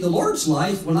look at the Lord's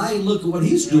life, when I look at what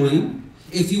he's doing,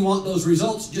 if you want those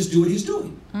results, just do what he's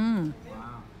doing.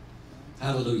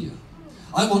 Hallelujah.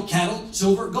 I want cattle,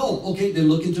 silver, gold. Okay, then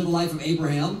look into the life of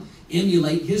Abraham.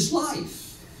 Emulate his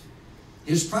life,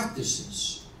 his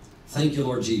practices. Thank you,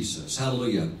 Lord Jesus.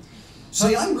 Hallelujah.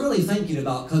 Say, I'm really thinking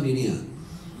about coming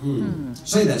in.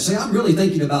 Say that. Say, I'm really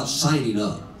thinking about signing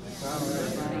up.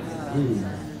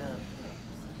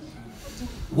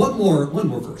 One more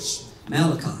verse.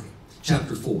 Malachi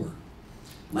chapter 4.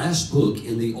 Last book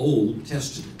in the Old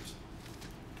Testament.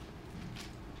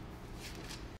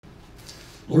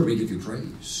 Lord, we give you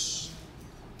praise.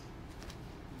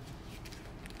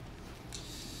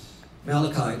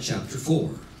 Malachi chapter 4.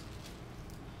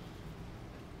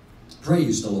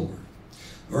 Praise the Lord.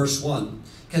 Verse 1.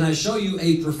 Can I show you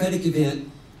a prophetic event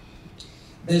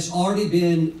that's already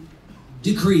been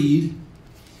decreed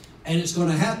And it's going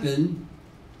to happen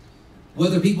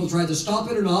whether people try to stop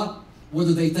it or not,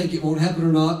 whether they think it won't happen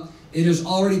or not. It is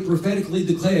already prophetically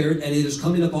declared, and it is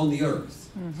coming upon the earth.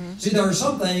 See, there are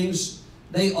some things,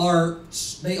 they are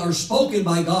spoken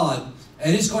by God,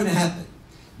 and it's going to happen.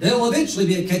 There will eventually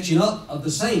be a catching up of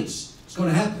the saints. It's going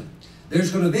to happen.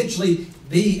 There's going to eventually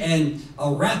be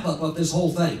a wrap-up of this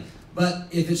whole thing. But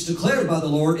if it's declared by the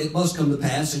Lord, it must come to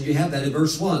pass, and you have that in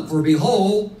verse 1. For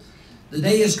behold, the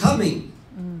day is coming,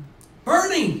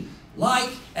 burning like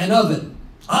an oven.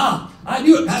 Ah, I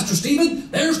knew it, Pastor Stephen.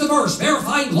 There's the verse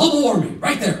verifying global warming,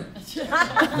 right there.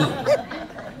 No.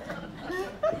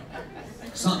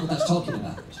 It's not what that's talking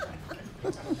about.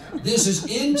 This is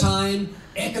end-time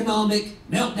economic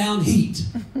meltdown heat.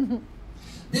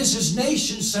 This is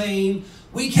nations saying,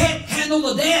 we can't handle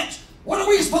the debt. What are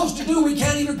we supposed to do? We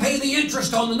can't even pay the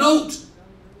interest on the note.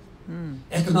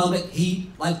 Economic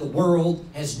heat like the world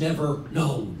has never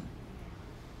known.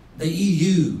 The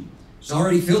EU is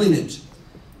already feeling it.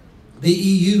 The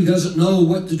EU doesn't know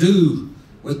what to do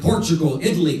with Portugal,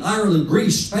 Italy, Ireland,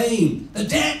 Greece, Spain. The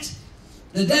debt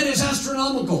is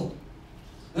astronomical.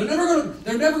 They're never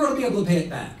going to be able to pay it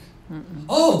back.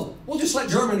 Oh, we'll just let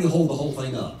Germany hold the whole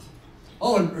thing up.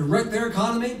 Oh, and wreck their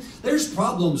economy? There's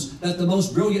problems that the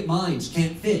most brilliant minds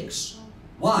can't fix.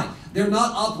 Why? They're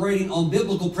not operating on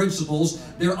biblical principles.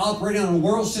 They're operating on a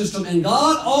world system. And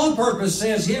God, on purpose,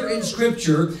 says here in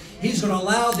Scripture, He's going to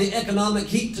allow the economic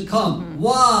heat to come.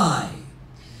 Why?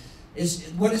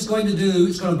 What it's going to do,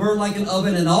 it's going to burn like an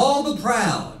oven, and all the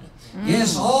proud,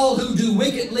 yes, all who do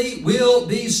wickedly will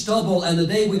be stubble, and the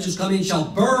day which is coming shall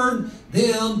burn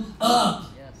them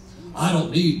up. I don't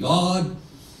need God.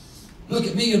 Look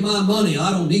at me and my money.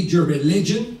 I don't need your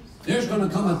religion. There's going to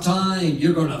come a time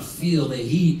you're going to feel the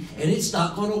heat, and it's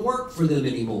not going to work for them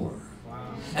anymore.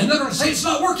 And they're going to say, it's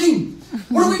not working.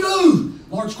 What do we do?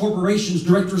 Large corporations,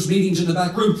 directors' meetings in the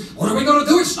back room. What are we going to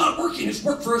do? It's not working. It's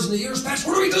worked for us in the years past.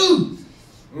 What do we do?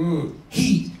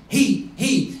 Heat, heat,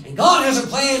 heat. And God has a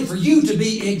plan for you to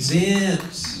be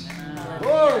exempt.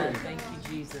 Thank you,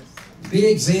 Jesus. Be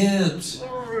exempt.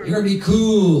 You're going to be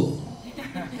cool.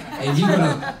 And you're going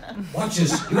to, watch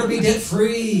this, you're going to be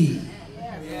debt-free.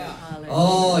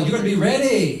 Oh, you're going to be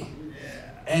ready.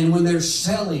 And when they're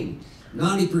selling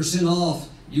 90% off,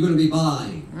 you're going to be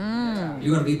buying.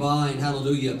 You're going to be buying,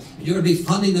 hallelujah. You're going to be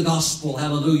funding the gospel,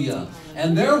 hallelujah.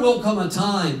 And there will come a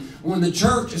time when the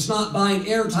church is not buying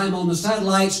airtime on the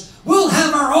satellites. We'll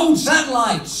have our own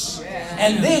satellites.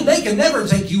 And then they can never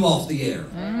take you off the air.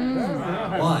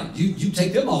 Why? You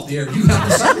take them off the air. You have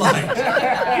the satellite.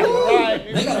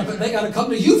 They got to come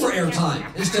to you for airtime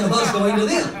instead of us going to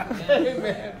them.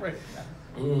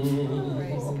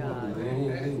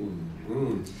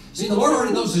 See, the Lord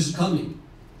already knows this is coming.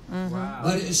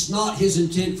 But it's not His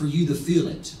intent for you to feel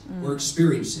it or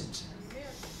experience it.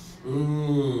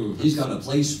 He's got a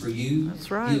place for you. That's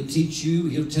right. He'll teach you.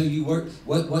 He'll tell you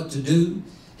what to do.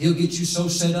 He'll get you so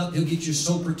set up. He'll get you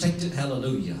so protected.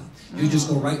 Hallelujah. You just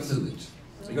go right through it.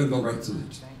 You're going to go right through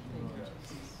it.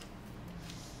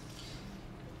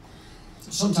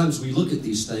 Sometimes we look at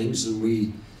these things and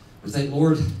we think,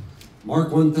 Lord, Mark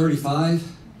 1:35,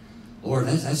 Lord,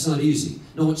 that's not easy.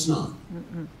 No, it's not.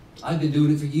 I've been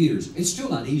doing it for years. It's still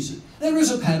not easy. There is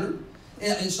a pattern.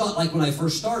 It's not like when I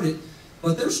first started,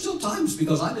 but there's still times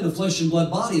because I'm in a flesh and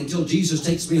blood body until Jesus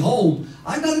takes me home.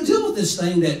 I've got to deal with this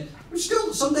thing that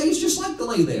still some days just like to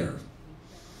lay there.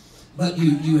 But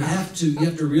you have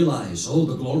to realize, oh,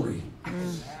 the glory.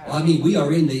 Well, I mean, we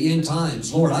are in the end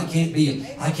times. Lord, I can't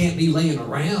be laying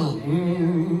around.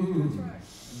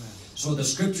 So the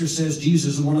Scripture says,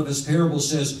 Jesus in one of His parables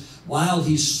says, while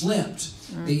He slept,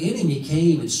 the enemy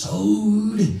came and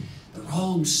sowed the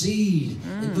wrong seed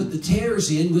and put the tares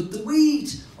in with the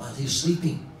wheat while He's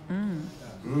sleeping.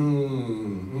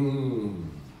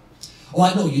 Oh,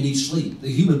 I know you need sleep.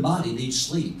 The human body needs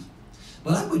sleep.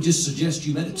 But I would just suggest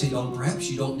you meditate on perhaps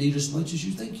you don't need as much as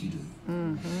you think you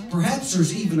do. Perhaps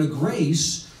there's even a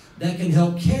grace that can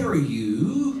help carry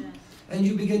you, and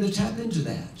you begin to tap into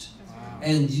that.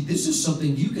 And this is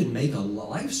something you can make a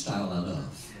lifestyle out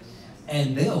of.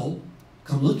 And they'll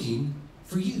come looking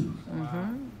for you.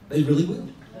 They really will.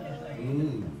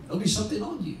 There'll be something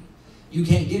on you. You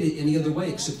can't get it any other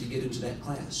way except to get into that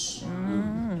class.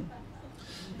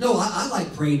 No, I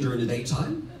like praying during the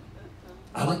daytime.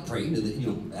 I like praying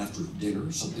after dinner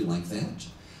or something like that.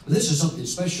 But this is something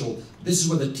special. This is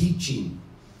where the teaching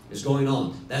is going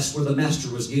on. That's where the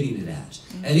Master was getting it at.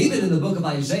 And even in the book of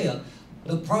Isaiah,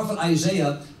 the prophet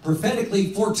Isaiah,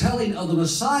 prophetically foretelling of the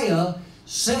Messiah,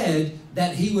 said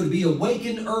that He would be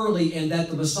awakened early and that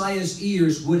the Messiah's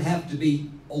ears would have to be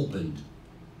opened.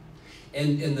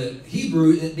 And in the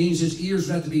Hebrew, it means his ears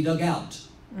would have to be dug out.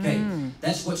 Okay,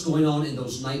 that's what's going on in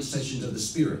those night sessions of the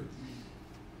Spirit.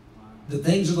 The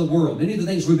things of the world, many of the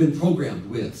things we've been programmed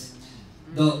with,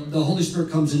 the Holy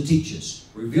Spirit comes and teaches,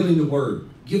 revealing the Word,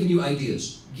 giving you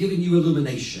ideas, giving you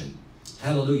illumination.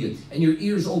 Hallelujah. And your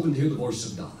ears open to hear the voice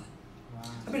of God.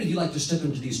 How many of you like to step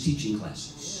into these teaching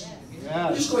classes?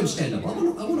 Yes. Just go ahead and stand up.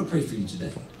 I want to pray for you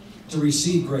today to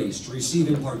receive grace, to receive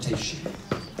impartation.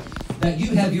 That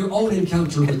you have your own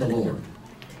encounter with the Lord.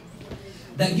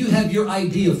 That you have your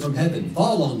idea from heaven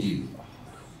fall on you.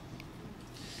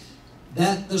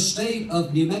 That the state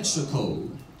of New Mexico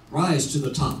rise to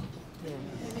the top.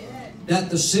 That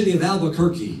the city of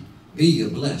Albuquerque be a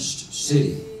blessed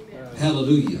city.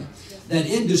 Hallelujah. That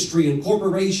industry and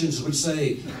corporations would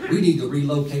say, we need to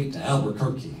relocate to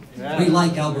Albuquerque. We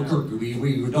like Albuquerque.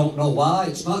 We don't know why.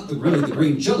 It's not really the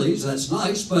green chilies. That's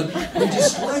nice. But we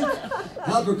just like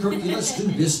Albuquerque. Let's do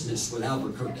business with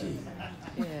Albuquerque.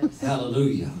 Yes.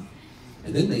 Hallelujah.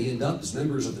 And then they end up as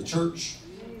members of the church.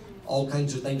 All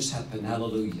kinds of things happen.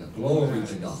 Hallelujah. Glory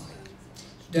to God.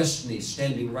 Destiny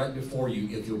standing right before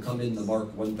you if you'll come in the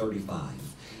Mark 135.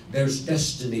 There's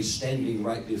destiny standing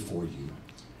right before you.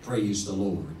 Praise the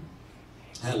Lord.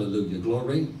 Hallelujah.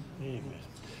 Glory. Amen.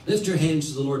 Lift your hands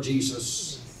to the Lord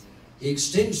Jesus. He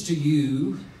extends to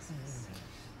you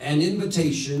an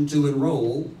invitation to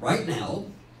enroll right now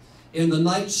in the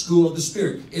night school of the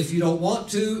Spirit. If you don't want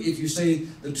to, if you say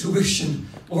the tuition,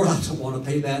 Lord, I don't want to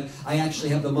pay that. I actually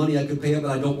have the money I could pay it, but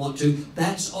I don't want to.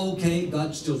 That's okay.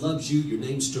 God still loves you. Your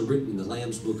name's still written in the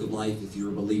Lamb's Book of Life if you're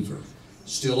a believer.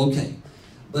 Still okay.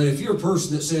 But if you're a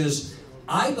person that says,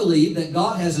 I believe that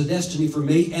God has a destiny for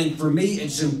me, and for me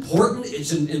it's important,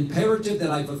 it's an imperative that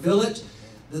I fulfill it,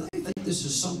 then I think this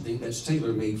is something that's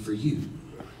tailor-made for you.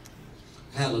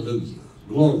 Hallelujah.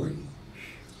 Glory.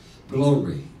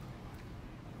 Glory.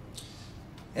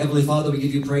 Heavenly Father, we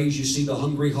give you praise. You see the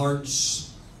hungry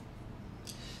hearts.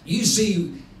 You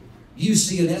see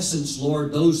in essence,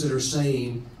 Lord, those that are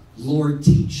saying, Lord,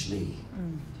 teach me.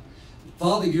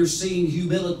 Father, you're seeing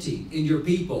humility in your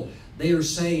people. They are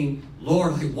saying,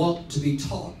 Lord, I want to be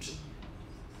taught.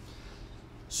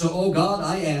 So, oh God,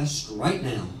 I ask right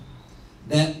now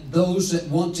that those that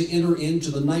want to enter into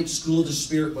the night school of the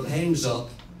Spirit with hands up,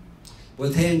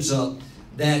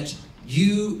 that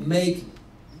you make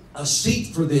a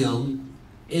seat for them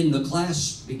in the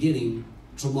class beginning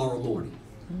tomorrow morning.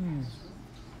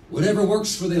 Whatever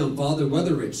works for them, Father,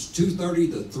 whether it's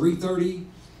 2:30 to 3:30,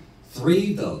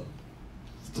 3 to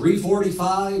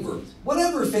 3:45, or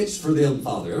whatever fits for them,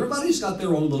 Father. Everybody's got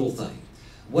their own little thing.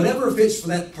 Whatever fits for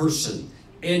that person.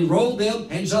 Enroll them,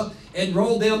 hands up,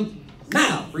 enroll them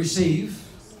now. Receive.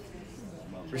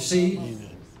 Receive.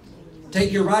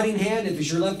 Take your right hand. If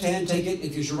it's your left hand, take it.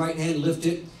 If it's your right hand, lift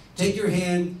it. Take your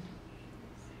hand.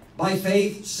 By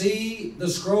faith, see the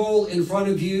scroll in front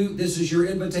of you. This is your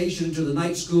invitation to the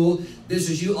night school. This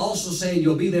is you also saying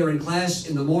you'll be there in class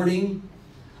in the morning.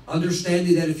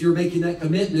 Understanding that if you're making that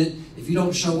commitment, if you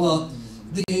don't show up,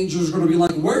 the angels are going to be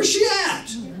like, where's she at?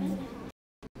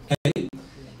 Okay?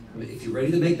 If you're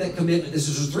ready to make that commitment, this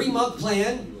is a 3-month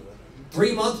plan.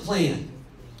 3-month plan.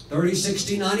 30,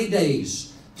 60, 90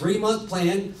 days. 3-month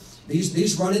plan.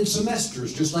 These run in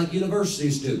semesters, just like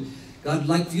universities do. God would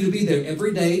like for you to be there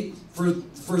every day. For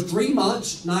 3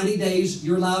 months, 90 days,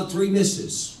 you're allowed 3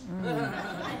 misses.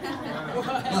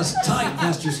 That's tight,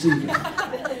 Pastor Stephen.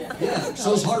 Yeah,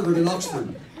 so's Harvard and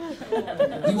Oxford.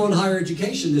 You want higher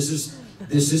education, this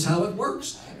is how it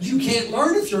works. You can't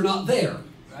learn if you're not there.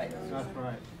 Right? That's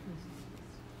right.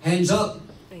 Hands up.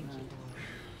 Thank you.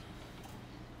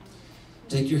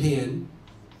 Take your hand,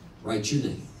 write your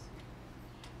name.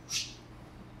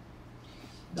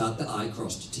 Dot the I,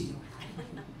 cross the T.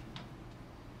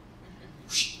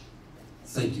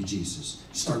 Thank you, Jesus.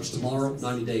 Starts tomorrow,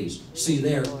 90 days. See you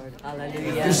there.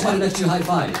 Give somebody next to you a high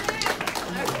five.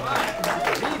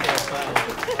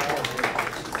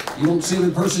 You won't see him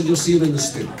in person, you'll see him in the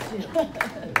Spirit.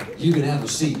 You can have a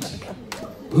seat.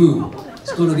 Ooh,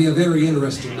 it's going to be a very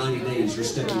interesting 90 days you're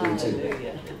stepping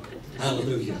into.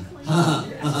 Hallelujah.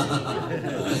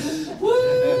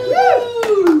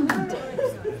 Woo!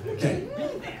 Okay.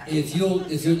 If you'll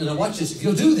now watch this, if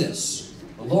you'll do this,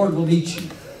 the Lord will meet you.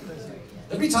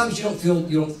 There'll be times you don't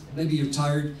feel, maybe you're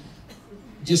tired.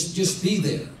 Just be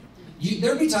there.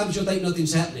 There'll be times you'll think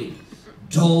nothing's happening.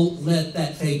 Don't let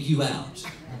that fake you out.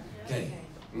 Okay.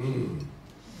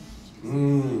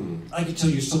 I could tell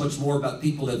you so much more about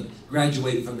people that have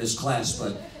graduated from this class,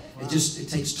 but it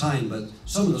takes time. But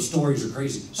some of the stories are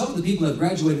crazy. Some of the people that have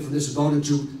graduated from this have gone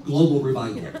into global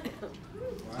revival.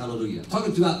 Hallelujah.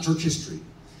 Talking throughout church history.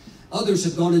 Others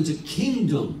have gone into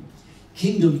kingdom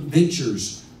kingdom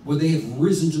ventures where they have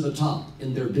risen to the top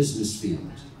in their business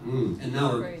field. And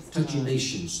now are touching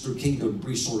nations through kingdom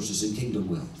resources and kingdom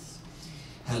wealth.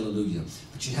 Hallelujah.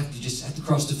 But you just have to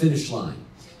cross the finish line.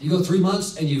 You go 3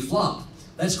 months and you flop.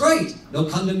 That's great. No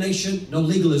condemnation, no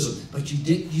legalism. But you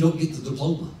don't get the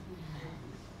diploma.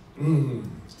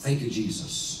 Thank you,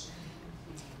 Jesus.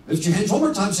 Lift your hands one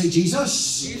more time. Say,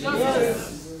 Jesus.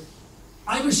 Jesus.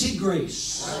 I receive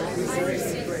grace. I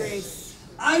receive grace.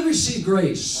 I receive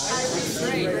grace. I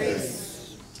receive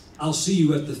grace. I'll see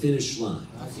you at the finish line.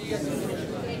 Thank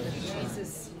you,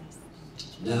 Jesus.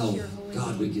 Now,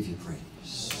 God, we give you praise.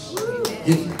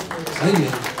 Give you.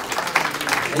 Amen.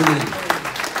 Amen.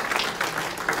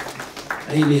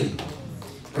 Amen.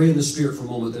 Pray in the Spirit for a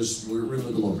moment. We're in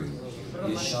the glory.